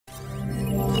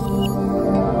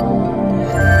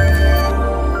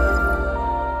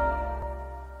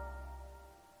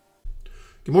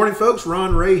Good morning, folks.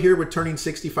 Ron Ray here with Turning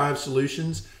 65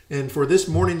 Solutions. And for this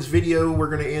morning's video, we're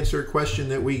going to answer a question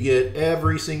that we get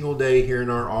every single day here in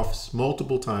our office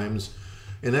multiple times.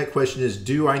 And that question is,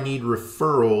 do I need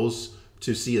referrals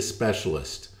to see a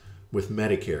specialist with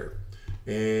Medicare?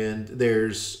 And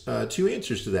there's two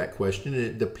answers to that question. And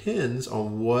it depends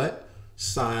on what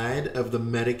side of the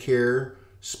Medicare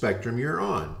spectrum you're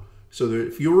on. So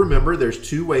if you'll remember, there's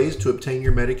two ways to obtain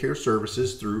your Medicare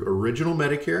services: through Original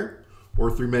Medicare or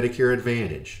through Medicare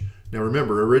Advantage. Now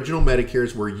remember, Original Medicare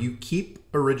is where you keep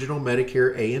Original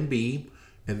Medicare A and B,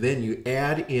 and then you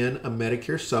add in a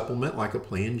Medicare supplement like a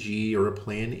Plan G or a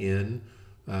Plan N,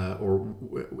 or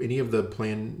any of the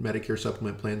Medicare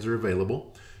supplement plans are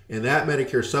available. And that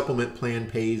Medicare supplement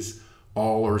plan pays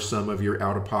all or some of your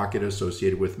out-of-pocket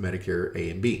associated with Medicare A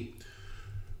and B.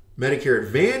 Medicare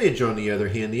Advantage, on the other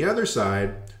hand, the other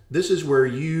side, this is where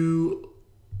you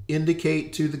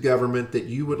indicate to the government that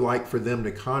you would like for them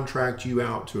to contract you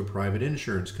out to a private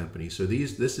insurance company. So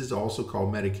this is also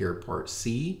called Medicare Part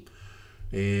C,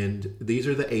 and these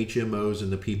are the HMOs and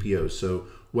the PPOs. So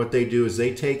what they do is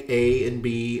they take A and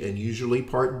B and usually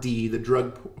Part D, the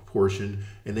drug portion,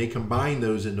 and they combine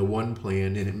those into one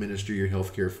plan and administer your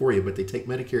health care for you. But they take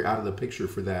Medicare out of the picture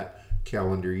for that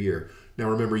calendar year. Now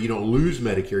remember, you don't lose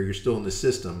Medicare, you're still in the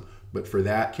system, but for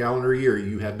that calendar year,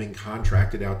 you have been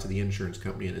contracted out to the insurance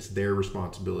company, and it's their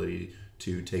responsibility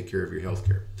to take care of your health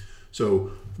care.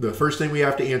 So the first thing we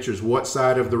have to answer is, what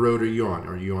side of the road are you on?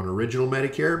 Are you on Original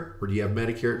Medicare, or do you have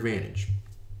Medicare Advantage?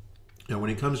 Now when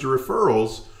it comes to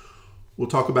referrals, we'll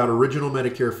talk about Original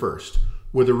Medicare first.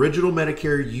 With Original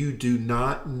Medicare, you do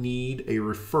not need a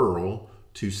referral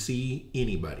to see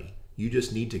anybody. You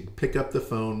just need to pick up the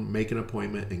phone, make an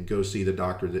appointment, and go see the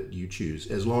doctor that you choose,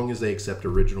 as long as they accept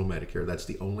Original Medicare. That's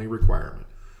the only requirement.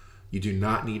 You do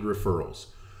not need referrals.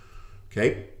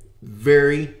 Okay?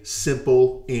 Very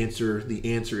simple answer.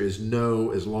 The answer is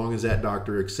no, as long as that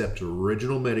doctor accepts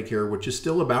Original Medicare, which is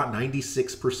still about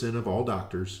 96% of all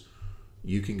doctors.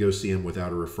 You can go see them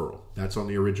without a referral. That's on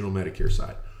the Original Medicare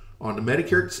side. On the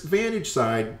Medicare Advantage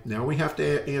side, now we have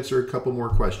to answer a couple more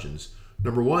questions.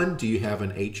 Number one, do you have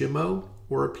an HMO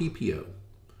or a PPO?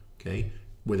 Okay,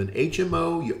 with an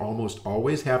HMO, you almost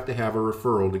always have to have a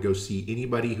referral to go see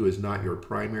anybody who is not your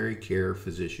primary care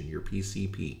physician, your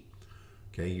PCP.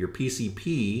 Okay, your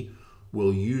PCP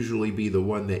will usually be the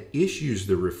one that issues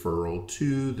the referral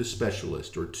to the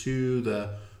specialist, or to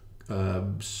the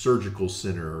surgical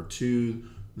center, or to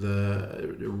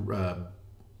the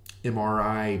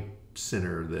MRI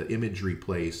center, the imagery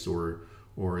place, or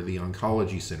the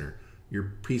oncology center.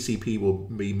 Your PCP will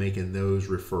be making those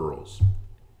referrals.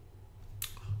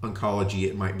 Oncology,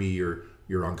 it might be your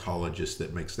oncologist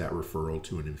that makes that referral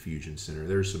to an infusion center.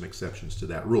 There's some exceptions to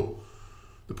that rule.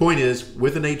 The point is,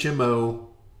 with an HMO,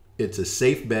 it's a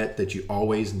safe bet that you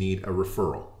always need a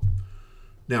referral.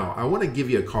 Now, I want to give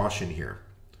you a caution here.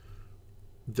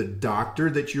 The doctor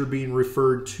that you're being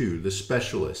referred to, the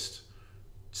specialist,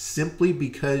 simply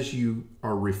because you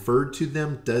are referred to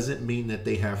them doesn't mean that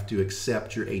they have to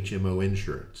accept your HMO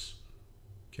insurance.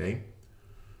 Okay?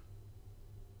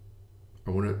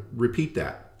 I want to repeat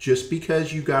that. Just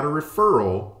because you got a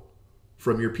referral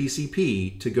from your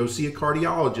PCP to go see a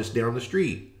cardiologist down the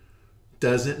street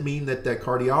doesn't mean that that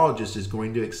cardiologist is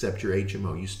going to accept your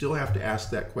HMO. You still have to ask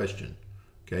that question.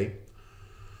 Okay?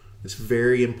 It's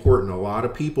very important. A lot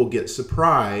of people get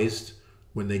surprised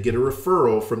when they get a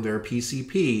referral from their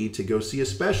PCP to go see a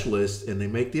specialist, and they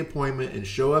make the appointment and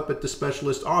show up at the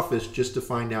specialist office just to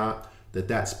find out that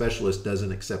that specialist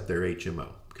doesn't accept their HMO.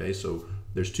 Okay, so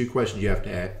there's two questions you have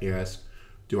to ask.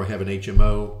 Do I have an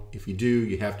HMO? If you do,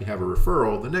 you have to have a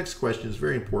referral. The next question is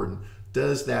very important.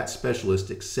 Does that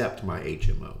specialist accept my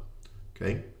HMO?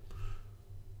 Okay.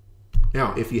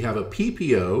 Now, if you have a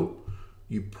PPO,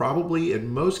 you probably,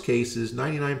 in most cases,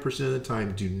 99% of the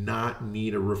time, do not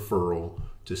need a referral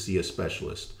to see a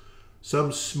specialist.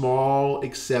 Some small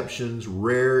exceptions,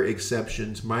 rare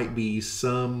exceptions, might be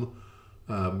some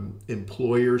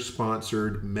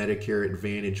employer-sponsored Medicare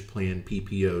Advantage plan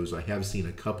PPOs. I have seen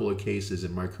a couple of cases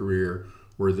in my career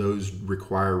where those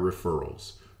require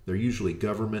referrals. They're usually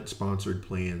government-sponsored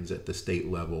plans at the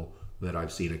state level that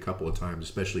I've seen a couple of times,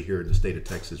 especially here in the state of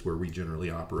Texas, where we generally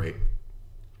operate.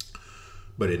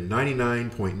 But in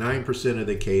 99.9% of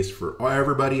the case, for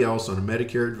everybody else on a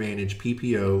Medicare Advantage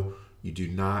PPO, you do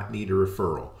not need a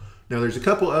referral. Now, there's a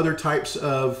couple other types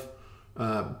of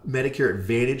Medicare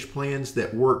Advantage plans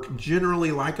that work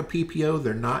generally like a PPO.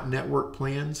 They're not network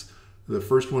plans. The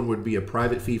first one would be a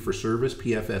private fee-for-service,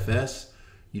 PFFS.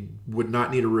 You would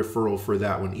not need a referral for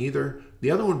that one either.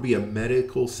 The other one would be a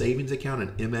medical savings account,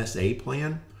 an MSA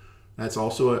plan. That's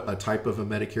also a type of a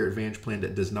Medicare Advantage plan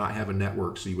that does not have a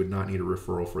network, so you would not need a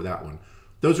referral for that one.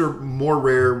 Those are more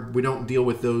rare. We don't deal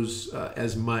with those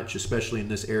as much, especially in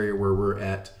this area where we're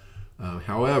at.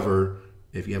 However,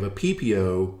 if you have a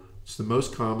PPO, it's the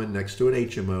most common next to an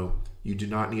HMO. You do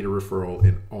not need a referral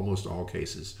in almost all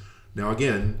cases. Now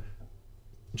again,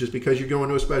 just because you're going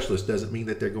to a specialist doesn't mean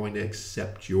that they're going to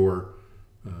accept your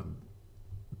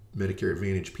Medicare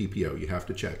Advantage PPO. You have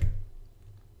to check.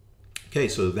 Okay,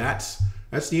 so that's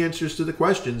the answers to the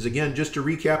questions. Again, just to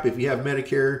recap, if you have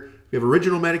Medicare, if you have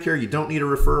original Medicare, you don't need a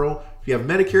referral. If you have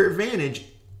Medicare Advantage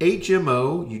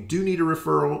HMO, you do need a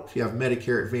referral. If you have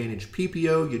Medicare Advantage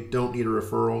PPO, you don't need a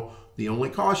referral. The only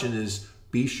caution is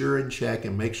be sure and check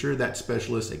and make sure that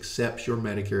specialist accepts your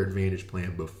Medicare Advantage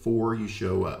plan before you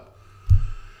show up.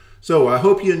 So I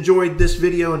hope you enjoyed this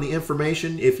video and the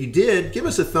information. If you did, give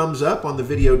us a thumbs up on the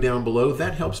video down below.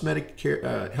 That helps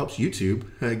Medicare, helps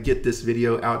YouTube get this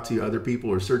video out to other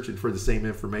people who are searching for the same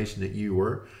information that you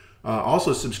were.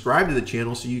 Also subscribe to the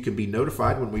channel so you can be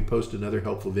notified when we post another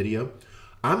helpful video.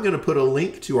 I'm going to put a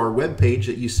link to our webpage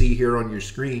that you see here on your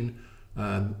screen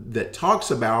that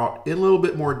talks about, in a little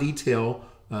bit more detail,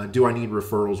 do I need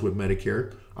referrals with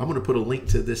Medicare? I'm going to put a link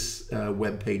to this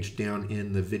webpage down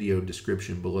in the video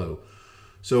description below.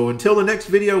 So until the next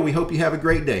video, we hope you have a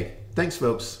great day. Thanks,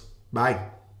 folks.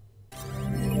 Bye.